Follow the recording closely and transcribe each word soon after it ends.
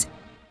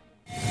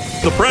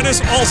The Prentice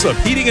Allsup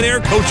Heating and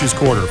Air Coaches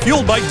Corner,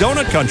 fueled by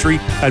Donut Country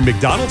and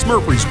McDonald's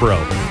Murfreesboro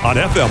on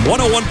FM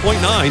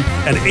 101.9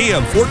 and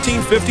AM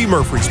 1450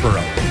 Murfreesboro,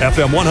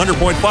 FM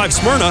 100.5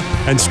 Smyrna,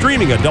 and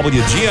streaming at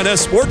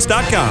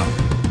WGNSSports.com.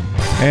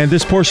 And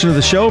this portion of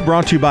the show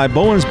brought to you by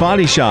Bowen's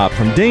Body Shop.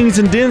 From dings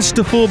and dents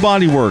to full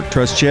body work,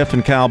 trust Jeff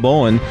and Kyle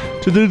Bowen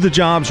to do the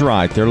jobs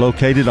right. They're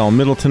located on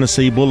Middle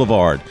Tennessee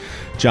Boulevard.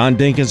 John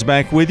Dinkins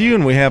back with you,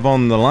 and we have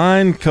on the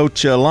line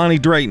Coach Lonnie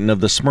Drayton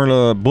of the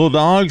Smyrna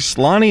Bulldogs.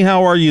 Lonnie,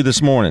 how are you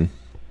this morning?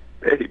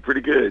 Hey,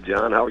 pretty good,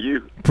 John. How are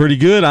you? Pretty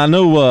good. I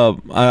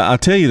know. I'll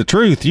tell you the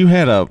truth. You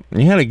had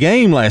a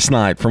game last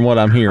night, from what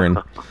I'm hearing.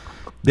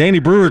 Danny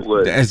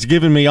Brewer has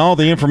given me all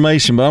the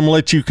information, but I'm gonna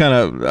let you kind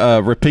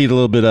of repeat a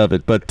little bit of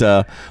it. But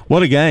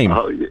what a game!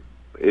 Oh,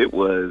 it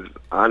was,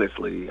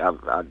 honestly.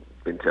 I've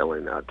been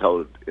telling. I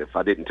told, if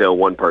I didn't tell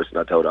one person,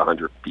 I told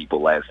 100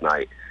 people last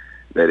night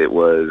that it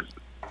was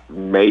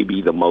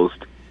maybe the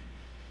most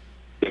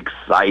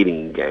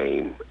exciting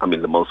game. I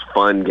mean, the most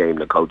fun game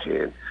to coach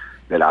in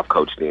that I've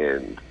coached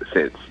in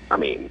since I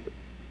was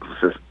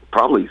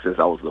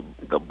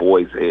the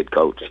boys' head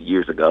coach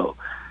years ago.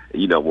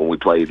 You know, when we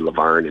played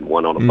Laverne and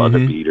won on a buzzer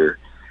beater,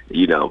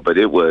 you know, but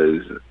it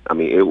was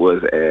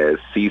as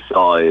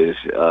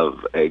seesaw-ish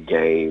of a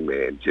game,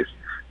 and just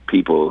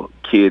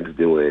kids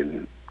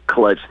doing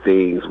clutch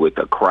things with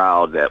a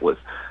crowd that was,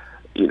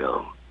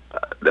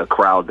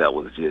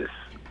 just,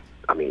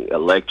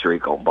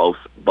 electric on both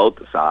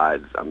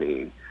sides. I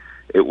mean,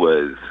 it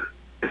was,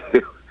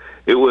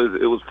 it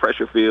was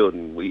pressure filled,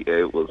 and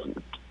it was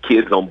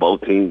kids on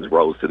both teams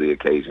rose to the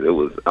occasion. I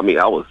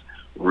was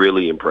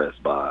really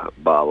impressed by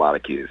a lot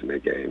of kids in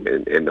that game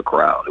and the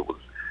crowd.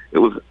 It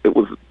was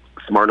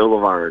Smyrna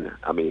Laverne.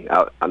 I mean,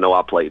 I know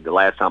I played. The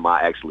last time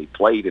I actually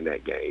played in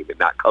that game and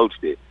not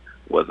coached it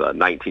was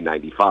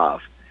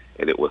 1995,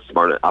 and it was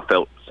Smyrna. I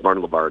felt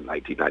Smyrna Laverne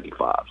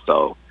 1995.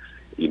 So,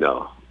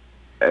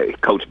 hey,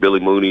 Coach Billy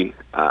Mooney,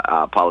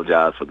 I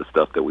apologize for the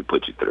stuff that we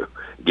put you through.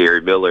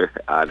 Gary Miller,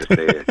 I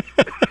understand.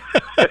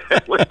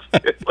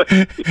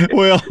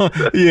 Well,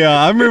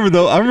 yeah, I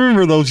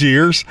remember those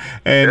years,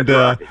 and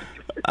right.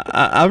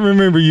 I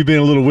remember you being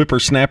a little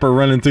whippersnapper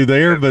running through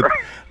there. But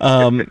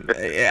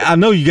I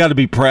know you got to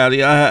be proud.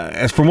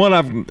 As from what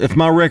if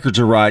my records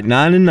are right,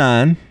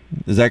 9-9,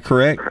 is that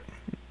correct?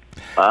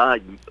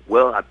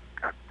 Well, I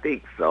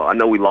think so. I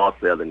know we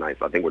lost the other night,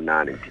 so I think we're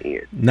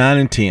 9-10.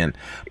 9-10,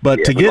 but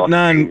yeah, to get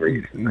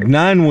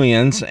nine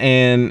wins,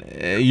 and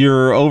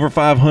you're over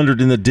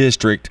 500 in the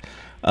district.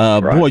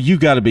 Right. Boy, you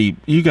got to be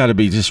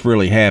just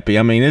really happy.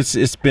 I mean,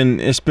 it's been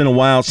a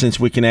while since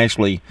we can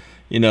actually,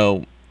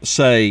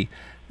 say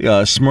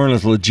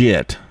Smyrna's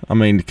legit. I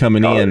mean,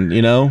 coming in,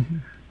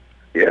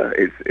 Yeah,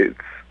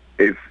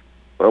 it's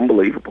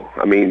unbelievable.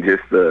 I mean,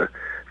 just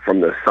from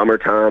the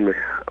summertime.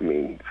 I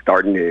mean,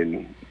 starting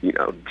in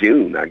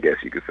June, I guess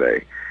you could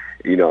say,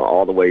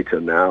 all the way to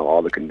now,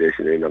 all the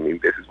conditioning. I mean,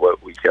 this is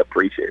what we kept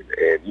preaching,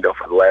 and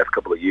for the last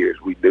couple of years,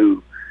 we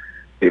knew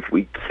if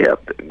we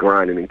kept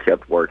grinding and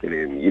kept working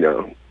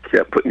and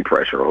kept putting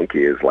pressure on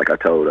kids, like I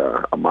told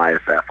Amaya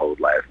Saffold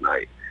last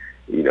night,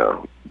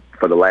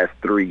 for the last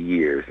 3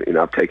 years,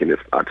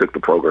 I took the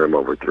program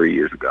over 3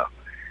 years ago,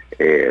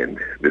 and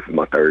this is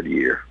my third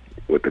year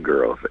with the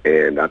girls,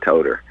 and I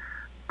told her,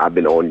 I've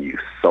been on you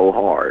so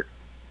hard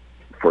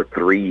for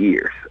 3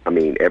 years. I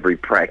mean, every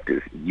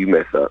practice you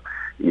mess up.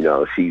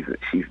 She's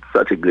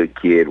such a good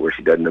kid where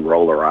she doesn't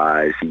roll her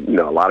eyes. A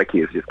lot of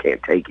kids just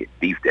can't take it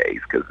these days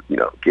because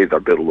kids are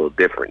built a little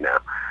different now.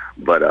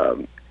 But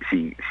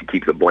she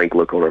keeps a blank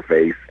look on her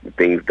face.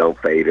 Things don't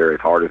fade her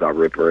as hard as I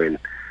rip her, and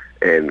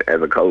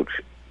as a coach,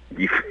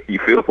 you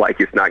feel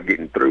like it's not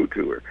getting through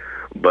to her.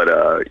 But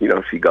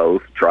she goes,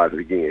 tries it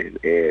again,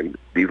 and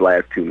these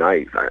last two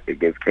nights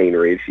against Cane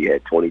Ridge, she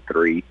had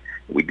 23.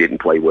 We didn't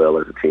play well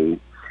as a team,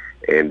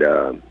 and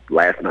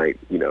last night,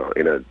 in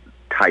a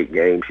tight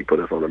game, she put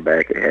us on her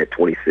back and had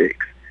 26.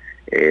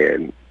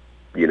 And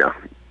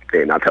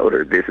and I told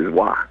her, this is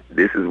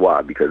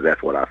why, because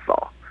that's what I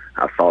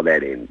saw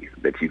that in you,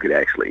 that you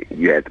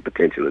had the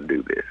potential to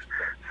do this.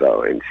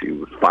 So, and she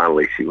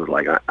was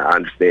like, I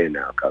understand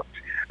now, Coach.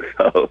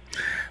 So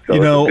it's a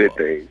good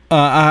thing.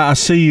 I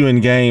see you in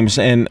games,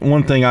 and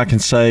one thing I can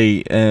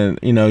say,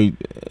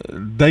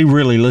 they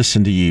really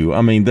listen to you.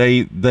 I mean,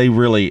 they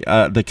really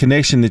the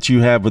connection that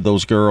you have with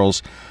those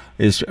girls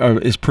is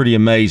pretty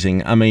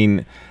amazing. I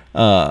mean,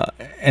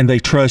 and they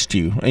trust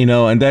you,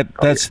 and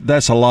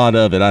that's a lot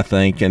of it, I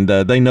think. And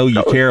they know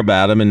you care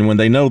about them, and when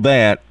they know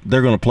that,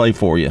 they're going to play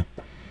for you.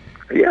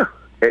 Yeah,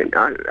 and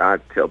I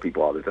tell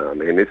people all the time,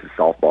 and this is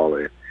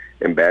softball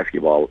and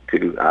basketball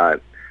too. I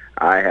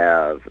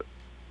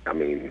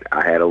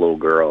had a little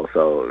girl,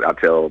 so I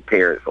tell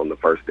parents on the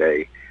first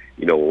day,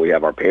 when we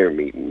have our parent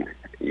meeting,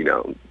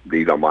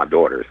 these are my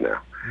daughters now.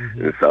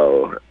 Mm-hmm. And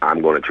so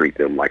I'm going to treat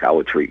them like I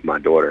would treat my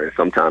daughter. And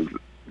sometimes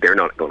they're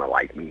not going to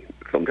like me.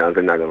 Sometimes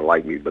they're not going to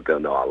like me, but they'll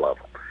know I love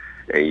them.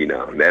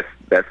 And,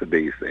 that's the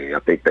biggest thing. I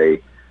think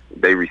they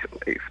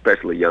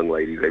especially young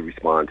ladies, they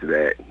respond to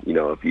that.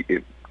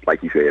 If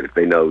like you said, if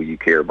they know you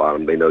care about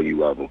them, they know you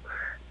love them.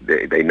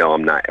 they know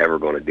I'm not ever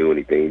going to do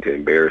anything to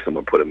embarrass them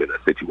or put them in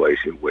a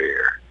situation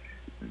where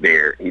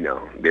they're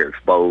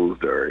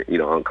exposed or,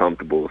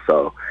 uncomfortable.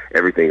 So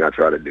everything I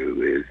try to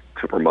do is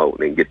to promote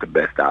and get the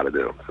best out of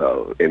them.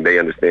 So, and they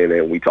understand that,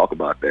 and we talk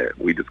about that.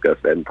 We discuss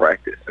that in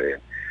practice.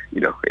 And,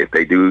 if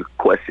they do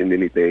question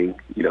anything,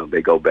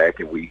 they go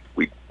back and we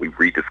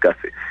rediscuss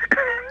it.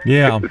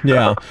 Yeah,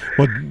 yeah.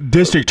 Well,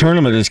 district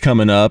tournament is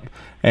coming up,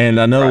 and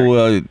I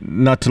know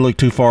not to look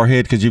too far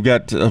ahead because you've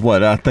got,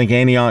 I think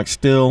Antioch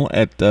still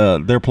at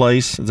their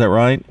place. Is that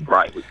right?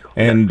 Right.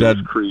 And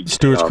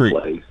Stewart's Creek.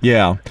 Place.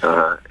 Yeah.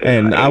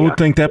 And I would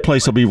think that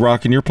place will be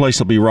rocking. Your place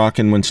will be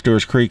rocking when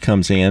Stewart's Creek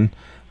comes in.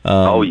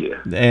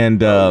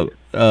 And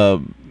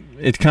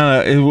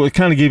it will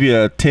kind of give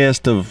you a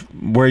test of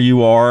where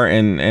you are,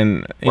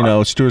 and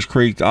Stewart's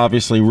Creek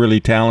obviously really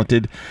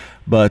talented,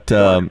 but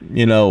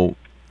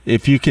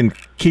if you can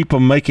keep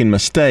them making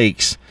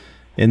mistakes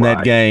in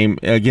that game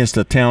against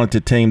a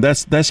talented team,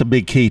 that's a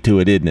big key to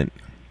it, isn't it?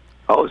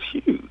 Oh, it's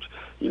huge.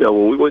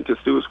 When we went to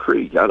Stewart's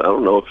Creek, I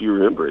don't know if you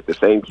remember it. The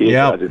same kid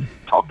that I just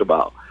talked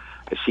about.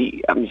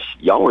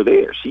 Y'all were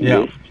there. She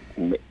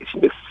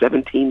missed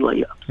 17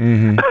 layups.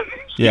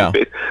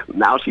 Mm-hmm.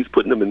 Now she's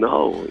putting them in the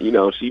hole.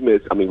 She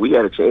missed. We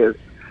had a chance.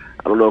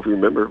 I don't know if you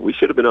remember. We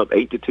should have been up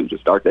 8-2 to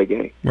start that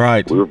game.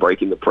 Right. We were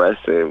breaking the press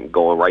and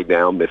going right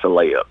down, miss a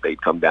layup.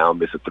 They'd come down,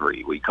 miss a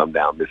three. We'd come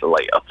down, miss a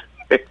layup.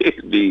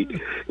 It'd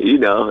be,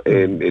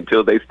 and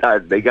until they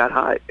got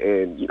hot.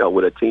 And,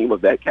 with a team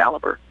of that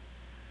caliber,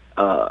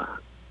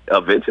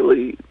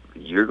 eventually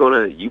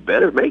you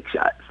better make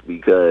shots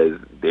because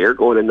they're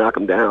going to knock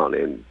them down.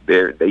 And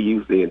they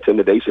use the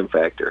intimidation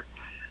factor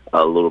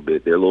a little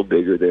bit. They're a little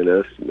bigger than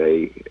us,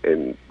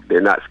 and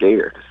they're not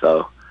scared.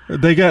 So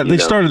they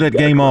started that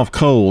game off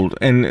cold,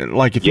 and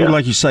like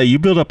you say, you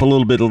build up a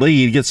little bit of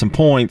lead, get some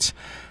points.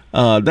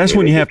 That's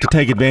when you have to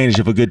take advantage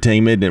of a good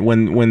team, isn't it?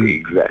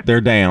 When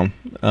they're down.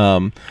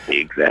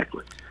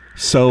 Exactly.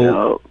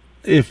 So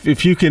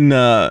if you can,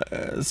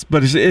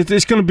 but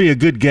it's going to be a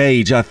good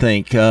gauge, I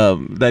think.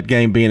 That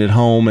game being at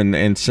home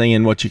and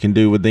seeing what you can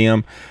do with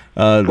them.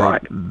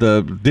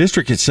 The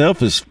district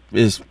itself is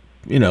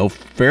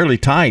fairly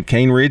tight.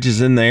 Cane Ridge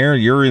is in there.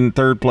 You're in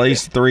third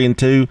place,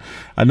 3-2.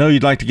 I know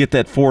you'd like to get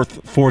that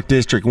fourth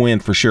district win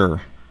for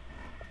sure.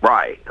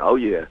 Right. Oh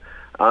yeah.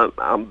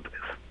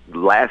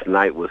 Last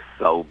night was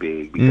so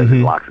big because it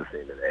locks us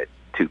into that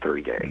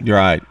 2-3 game.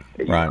 Right.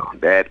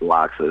 That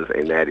locks us,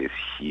 and that is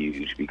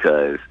huge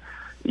because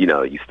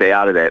you stay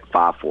out of that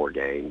 5-4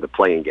 game, the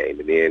playing game,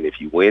 and then if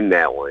you win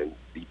that one,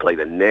 you play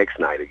the next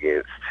night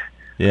against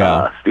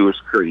Stewart's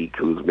Creek,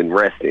 who's been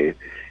resting,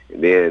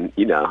 and then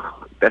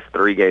that's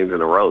 3 games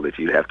in a row that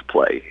you have to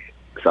play.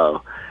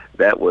 So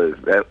that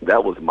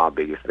was my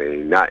biggest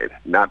thing.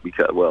 Not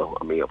because,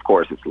 of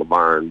course it's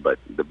Laverne, but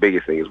the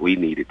biggest thing is we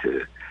needed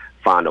to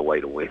find a way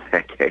to win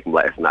that game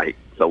last night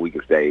so we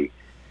could stay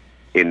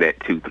in that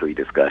 2-3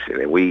 discussion.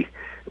 And we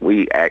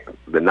act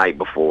the night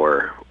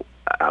before.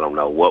 I don't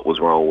know what was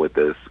wrong with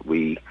us.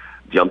 We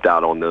jumped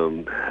out on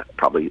them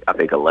probably, I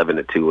think,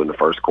 11-2 in the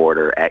first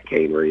quarter at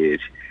Cane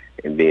Ridge,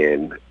 and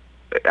then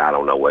I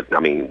don't know what.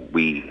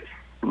 We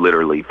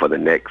literally for the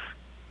next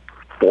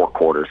 4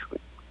 quarters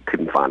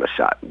couldn't find a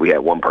shot. We had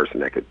one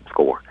person that could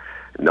score.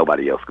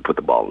 Nobody else could put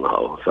the ball in the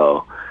hole.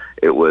 So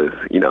it was,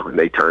 and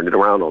they turned it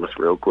around on us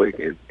real quick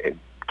and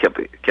kept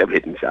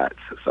hitting shots.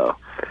 So,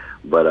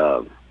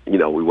 but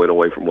we went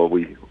away from what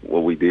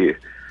we did.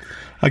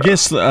 I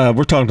guess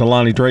we're talking to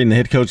Lonnie Drayton, the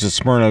head coach of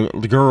Smyrna,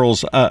 the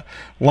girls.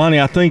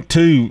 Lonnie, I think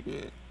too,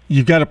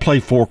 you've got to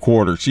play 4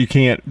 quarters. You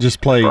can't just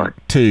play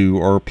 2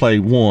 or play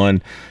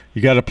 1.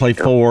 You got to play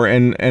 4,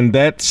 and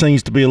that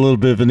seems to be a little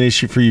bit of an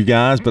issue for you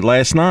guys. But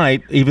last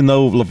night, even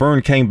though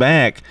Laverne came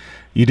back,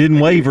 you didn't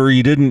waver,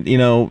 you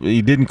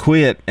didn't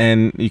quit,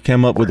 and you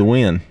came up with a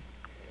win.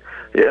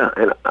 Yeah,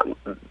 and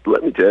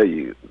let me tell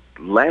you,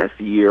 last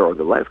year or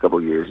the last couple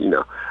of years,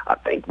 I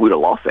think we'd have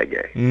lost that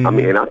game.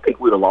 Mm-hmm. I think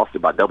we'd have lost it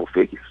by double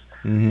figures.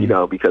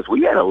 Mm-hmm. Because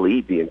we had a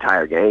lead the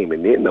entire game,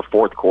 and then in the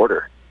fourth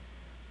quarter,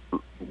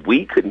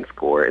 we couldn't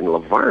score, and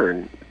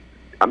Laverne.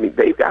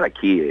 They've got a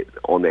kid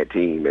on that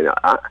team, and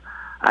I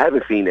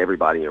haven't seen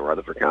everybody in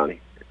Rutherford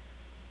County.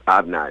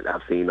 I've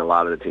seen a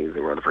lot of the teams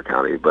in Rutherford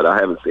County, but I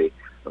haven't seen.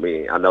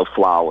 I know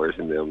Flowers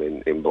and them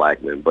in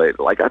Blackman, but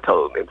like I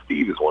told them,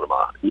 Steve is one of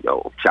my,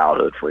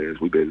 childhood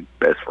friends. We've been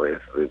best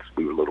friends since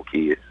we were little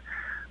kids.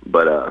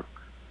 But,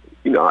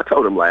 I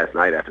told him last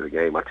night after the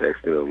game, I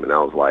texted him, and I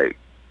was like,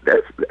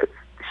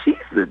 she's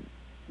the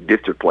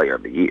district player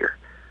of the year.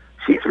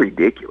 She's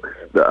ridiculous.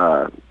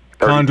 The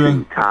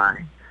 32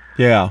 tie.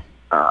 Yeah.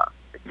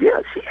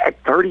 She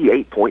had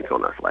 38 points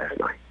on us last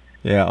night.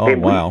 Yeah,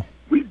 wow.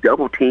 We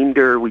double-teamed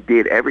her. We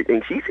did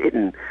everything. She's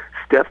hitting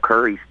Steph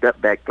Curry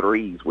step-back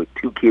threes with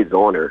 2 kids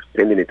on her,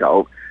 sending it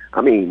to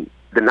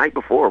the night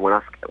before when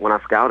I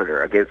scouted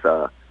her against,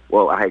 I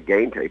had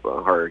game tape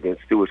on her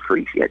against Stewart's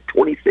Creek. She had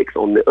 26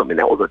 on them, and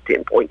that was a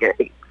 10-point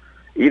game.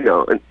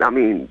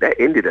 That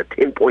ended a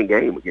 10-point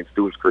game against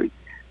Stewart's Creek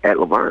at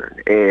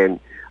Laverne. And,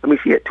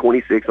 she had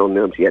 26 on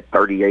them. She had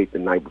 38 the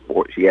night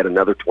before. She had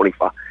another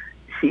 25.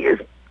 She is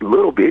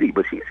little bitty,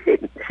 but she's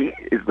hitting. She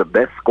is the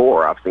best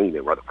scorer I've seen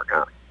in Rutherford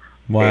County.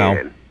 Wow.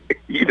 And,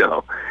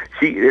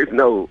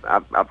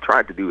 I've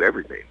tried to do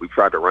everything. We've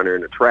tried to run her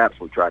into traps.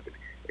 And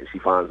she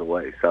finds a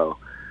way. So,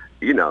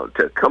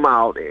 to come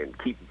out and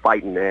keep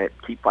fighting the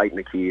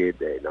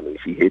kid. And I mean,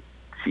 she hit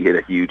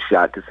a huge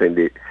shot to send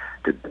it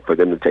for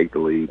them to take the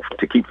lead.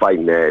 To keep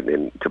fighting that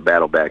and to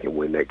battle back and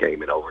win that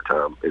game in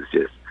overtime is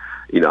just,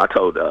 I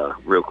told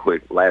real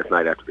quick last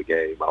night after the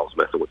game, I was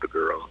messing with the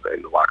girls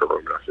in the locker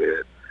room, and I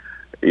said,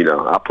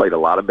 I played a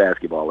lot of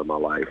basketball in my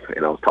life,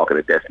 and I was talking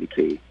to Destiny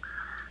King,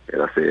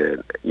 and I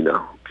said,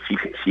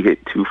 she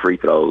hit 2 free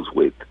throws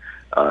with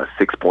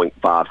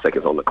 6.5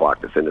 seconds on the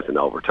clock to send us in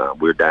overtime.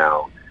 We're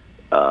down,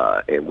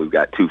 and we've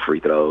got 2 free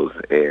throws,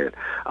 and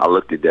I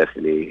looked at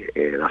Destiny,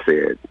 and I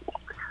said,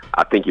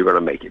 I think you're going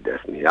to make it,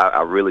 Destiny.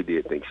 I really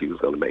did think she was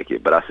going to make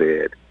it, but I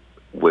said,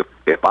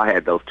 if I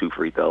had those 2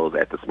 free throws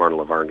at the Smyrna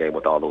Laverne game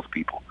with all those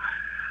people,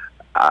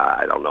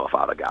 I don't know if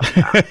I'd have got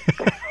them.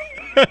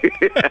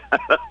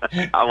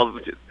 I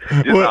was just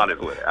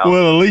honest with it.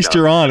 Well, at least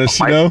you're honest,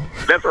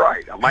 That's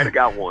right. I might have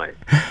got one,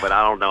 but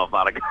I don't know if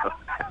I'd have got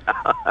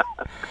them.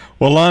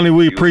 Well, Lonnie,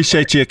 we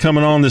appreciate you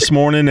coming on this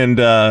morning, and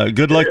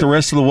good luck the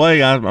rest of the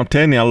way. I'm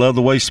telling you, I love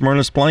the way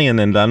Smyrna's playing,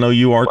 and I know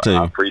you are too.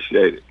 I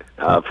appreciate it.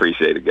 I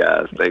appreciate it,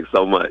 guys. Thanks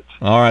so much.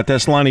 All right,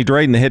 that's Lonnie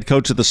Drayton, the head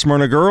coach of the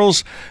Smyrna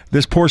Girls.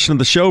 This portion of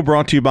the show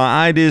brought to you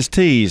by Ideas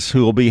Tees,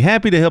 who will be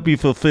happy to help you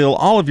fulfill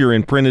all of your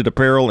imprinted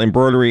apparel,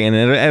 embroidery, and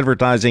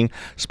advertising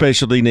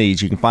specialty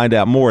needs. You can find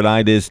out more at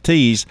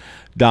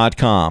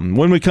ideastees.com.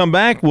 When we come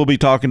back, we'll be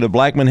talking to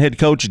Blackman head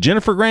coach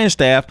Jennifer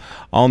Grandstaff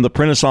on the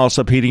Prentice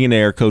Allsup Heating and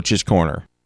Air Coach's Corner.